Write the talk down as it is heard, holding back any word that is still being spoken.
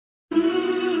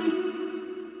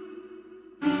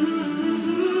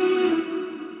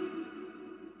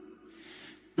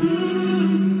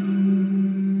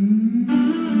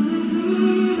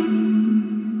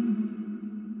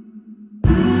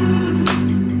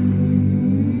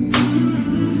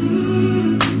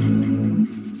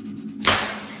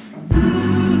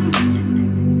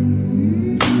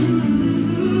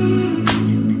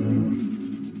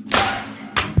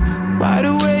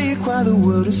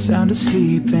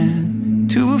sleeping,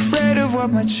 too afraid of what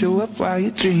might show up while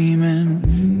you're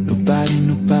dreaming. Nobody,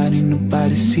 nobody,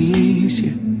 nobody sees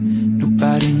you.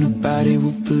 Nobody, nobody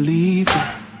will believe you.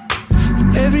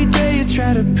 But every day you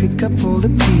try to pick up all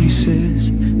the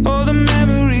pieces, all the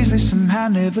memories, they somehow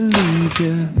never leave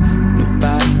you.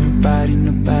 Nobody, nobody,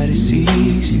 nobody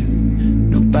sees you.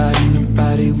 Nobody,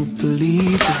 nobody will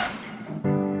believe you.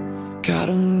 God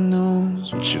only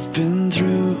knows what you've been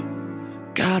through.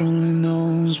 God only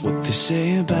knows what they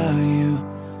say about you.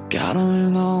 God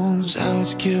only knows how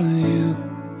it's killing you.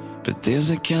 But there's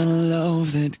a kind of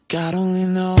love that God only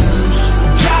knows.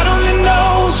 God only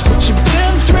knows what you've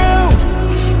been through.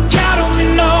 God only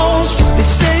knows what they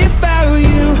say about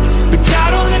you. But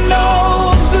God only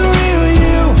knows the real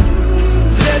you.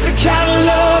 There's a kind of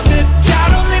love that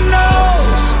God only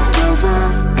knows.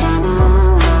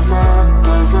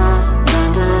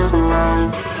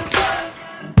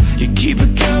 You keep a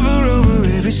cover over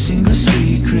every single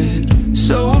secret,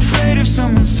 so afraid if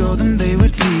someone saw them they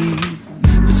would leave.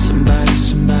 But somebody,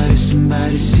 somebody,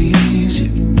 somebody sees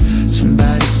you.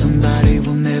 Somebody, somebody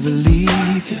will never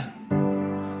leave you.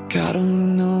 God only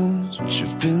knows what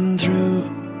you've been through.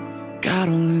 God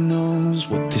only knows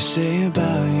what they say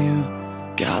about you.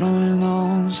 God only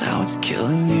knows how it's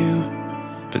killing you.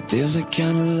 But there's a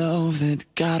kind of love that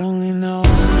God only knows.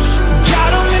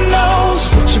 God only knows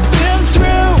what you've been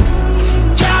through.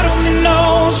 God only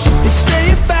knows what they say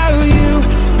about you.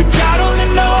 But God only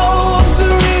knows the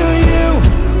real you.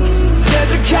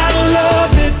 There's a kind of love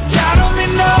that God only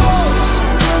knows.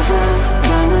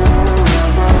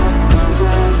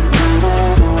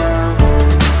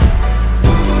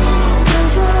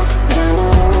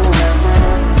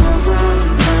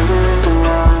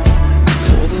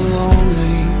 For the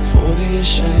lonely, for the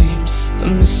ashamed, the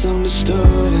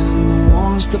misunderstood and the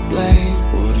ones to blame.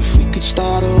 What if we could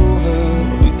start over?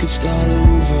 We could start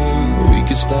over. We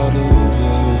could start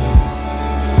over.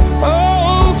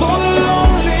 Oh, for the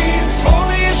lonely, for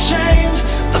the ashamed,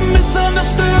 the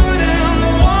misunderstood and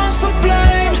the ones to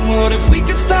blame. What if we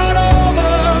could start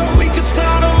over? We could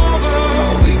start over.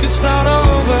 We could start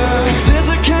over. 'Cause there's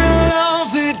a kind of love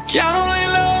that God only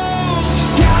knows.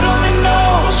 God only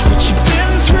knows what you've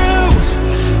been through.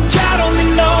 God only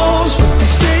knows what they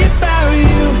say about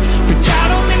you. But God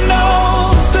only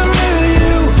knows the real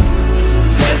you.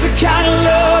 There's a kind of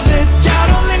love that God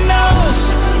only knows.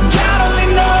 God only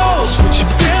knows what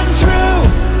you've been through.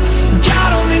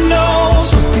 God only knows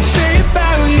what they say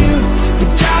about you.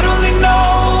 But God only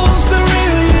knows the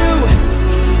real you.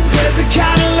 There's a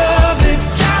kind of love that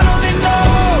God only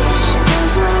knows.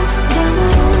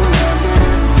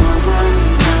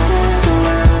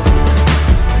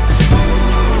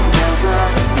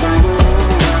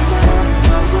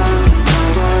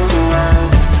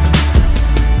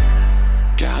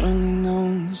 God only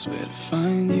knows where to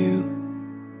find you.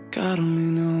 God only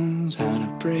knows how to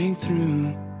break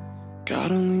through.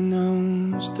 God only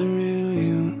knows the real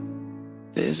you.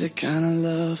 There's a kind of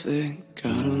love that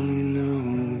God only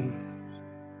knows.